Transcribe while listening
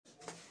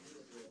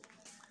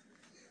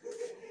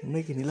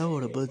இன்னைக்கு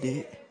நிலாவோட பர்த்டே.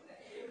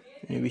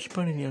 நீ விஷ்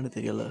பண்ணினியான்னு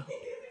தெரியல.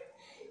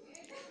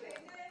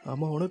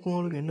 ஆமாம், உனக்கும்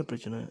அவளுக்கு என்ன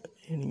பிரச்சனை?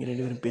 நீங்கள்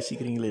 2 பேரும்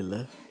பேசிக்கிறீங்களே இல்லை?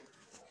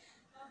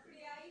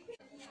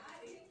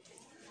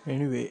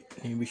 எனிவே,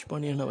 நீ விஷ்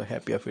பண்ணியான்னு அவள்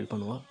ஹாப்பியாக ஃபீல்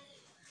பண்ணுவாள்.